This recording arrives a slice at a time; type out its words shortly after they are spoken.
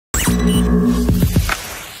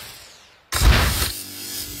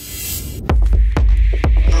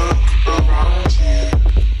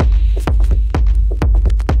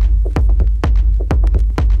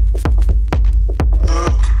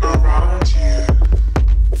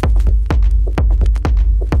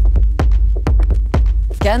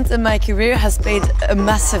in my career has played a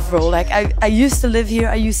massive role. Like I used to live here,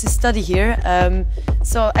 I used to study here.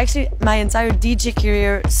 So actually my entire DJ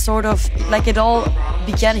career sort of, like it all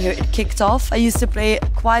began here, it kicked off. I used to play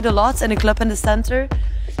quite a lot in a club in the center.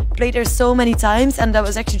 Played there so many times, and that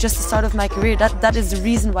was actually just the start of my career. That is the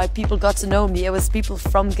reason why people got to know me. It was people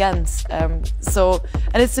from Ghent. And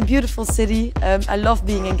it's a beautiful city. I love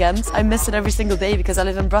being in Ghent. I miss it every single day because I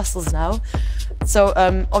live in Brussels now. So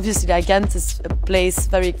obviously Ghent is a place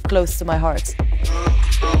very close to my heart.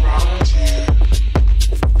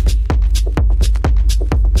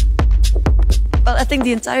 Well, I think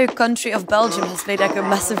the entire country of Belgium has played like a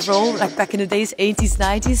massive role, like back in the days, 80s,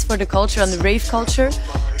 90s, for the culture and the rave culture.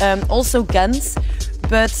 Also Ghent.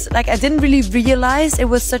 But like I didn't really realize it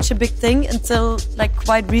was such a big thing until like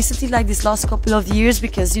quite recently, like these last couple of years,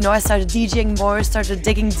 because I started DJing more, started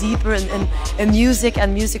digging deeper in music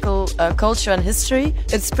and musical culture and history.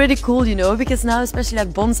 It's pretty cool, because now, especially like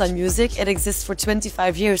bonsai music, it exists for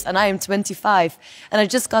 25 years and I am 25. And I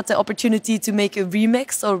just got the opportunity to make a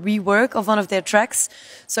remix or rework of one of their tracks.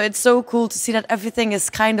 So it's so cool to see that everything is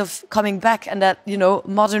kind of coming back, and that,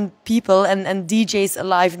 modern people and DJs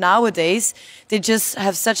alive nowadays, they just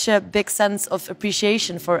have such a big sense of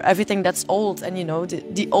appreciation for everything that's old and,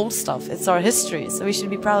 the old stuff. It's our history, so we should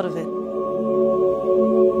be proud of it.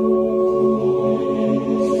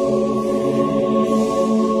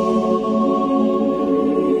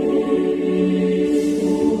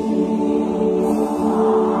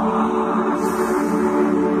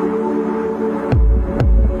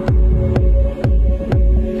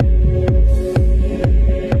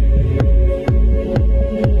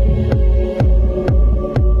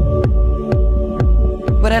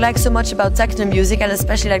 What I like so much about techno music, and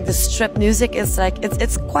especially like the strip music, is like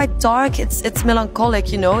it's quite dark, it's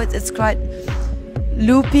melancholic, it's quite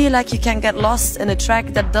loopy, like you can get lost in a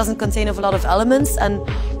track that doesn't contain a lot of elements, and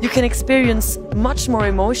you can experience much more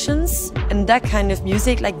emotions in that kind of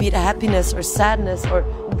music, like be it happiness or sadness or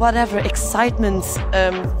whatever, excitement,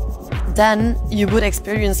 than you would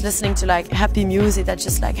experience listening to like happy music that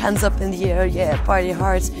just like hands up in the air, yeah, party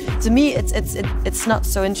hard. To me, it's not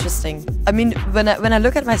so interesting. I mean, when I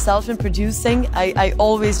look at myself in producing, I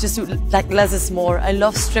always just do like less is more. I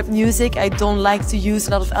love strip music. I don't like to use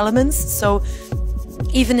a lot of elements. So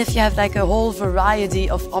even if you have like a whole variety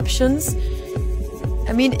of options,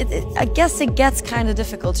 I mean, I guess it gets kind of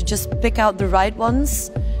difficult to just pick out the right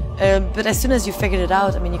ones. But as soon as you figured it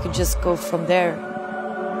out, I mean, you can just go from there.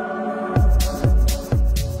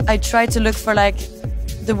 I try to look for like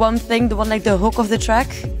the one like the hook of the track,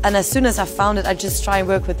 and as soon as I found it, I just try and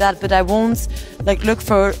work with that, but I won't like look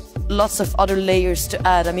for lots of other layers to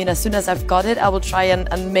add. I mean, as soon as I've got it, I will try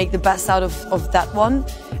and make the best out of that one,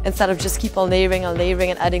 instead of just keep on layering and layering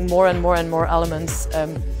and adding more and more and more elements.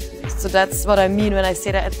 So that's what I mean when I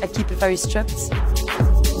say that I keep it very stripped.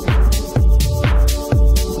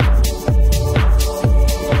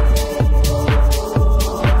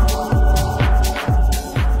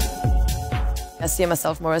 I see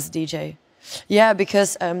myself more as a DJ. Yeah,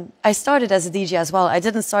 because I started as a DJ as well. I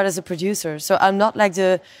didn't start as a producer, so I'm not like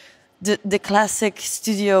the classic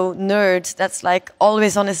studio nerd that's like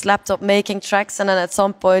always on his laptop making tracks and then at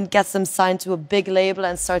some point gets them signed to a big label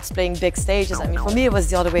and starts playing big stages. I mean, for me it was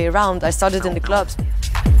the other way around. I started in the clubs.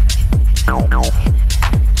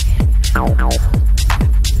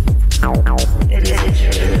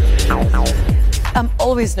 I'm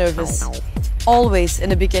always nervous. Always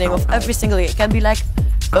in the beginning of every single year. It can be like,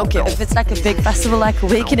 okay, if it's like a big festival like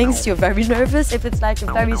Awakenings, you're very nervous. If it's like a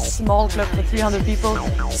very small club with 300 people,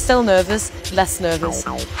 still nervous, less nervous.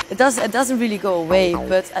 It doesn't really go away,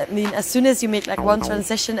 but I mean, as soon as you make like one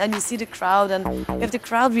transition and you see the crowd, and if the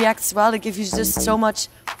crowd reacts well, it gives you just so much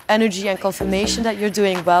energy and confirmation that you're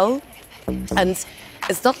doing well. And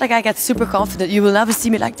it's not like I get super confident. You will never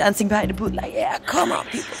see me like dancing behind the booth, like, yeah, come on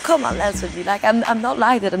people, come on, dance with me. Like I'm not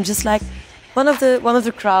like that. I'm just like one of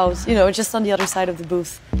the crowds, just on the other side of the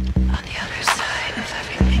booth. On the other side of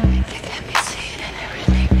everything that can be seen and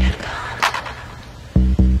everything that can't.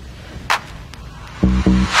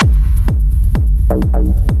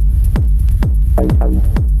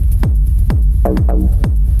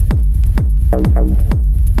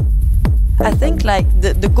 I think like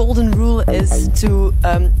the golden rule is to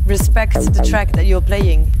respect the track that you're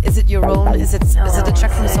playing. Is it your own? Is it a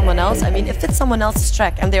track from someone else? I mean, if it's someone else's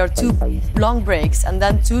track and there are 2 long breaks and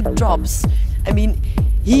then 2 drops, I mean,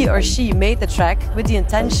 he or she made the track with the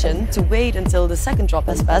intention to wait until the second drop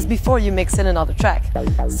has passed before you mix in another track.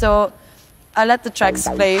 So I let the tracks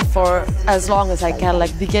play for as long as I can,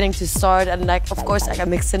 like beginning to start, and like of course I can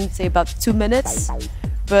mix in say about 2 minutes.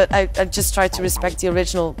 but I just try to respect the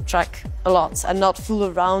original track a lot and not fool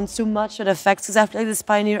around too much with effects, because I have like this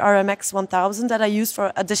Pioneer RMX 1000 that I use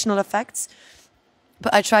for additional effects.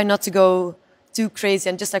 But I try not to go too crazy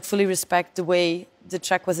and just like fully respect the way the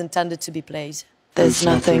track was intended to be played. There's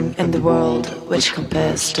nothing in the world which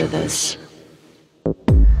compares to this.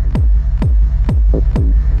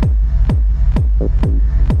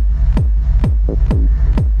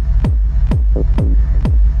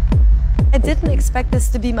 I didn't expect this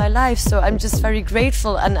to be my life, so I'm just very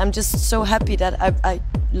grateful, and I'm just so happy that I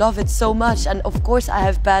love it so much. And of course I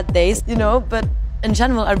have bad days, you know, but in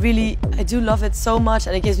general I do love it so much,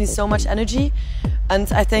 and it gives me so much energy. And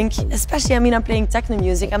I think, especially, I mean, I'm playing techno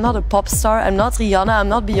music. I'm not a pop star, I'm not Rihanna, I'm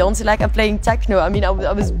not Beyonce, like I'm playing techno. I mean, I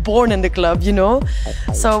was born in the club, you know?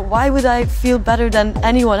 So why would I feel better than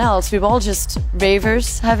anyone else? We're all just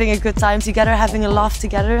ravers, having a good time together, having a laugh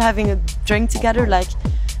together, having a drink together. Like,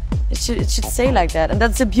 it should say like that. And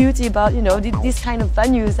that's the beauty about, you know, these kind of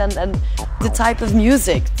venues and the type of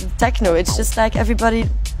music, the techno. It's just like everybody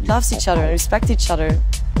loves each other and respects each other.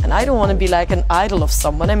 And I don't want to be like an idol of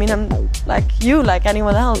someone. I mean, I'm like you, like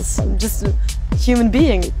anyone else. I'm just a human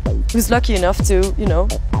being who's lucky enough to, you know,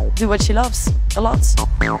 do what she loves a lot.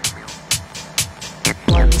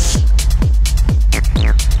 Once.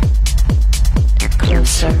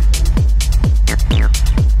 Closer.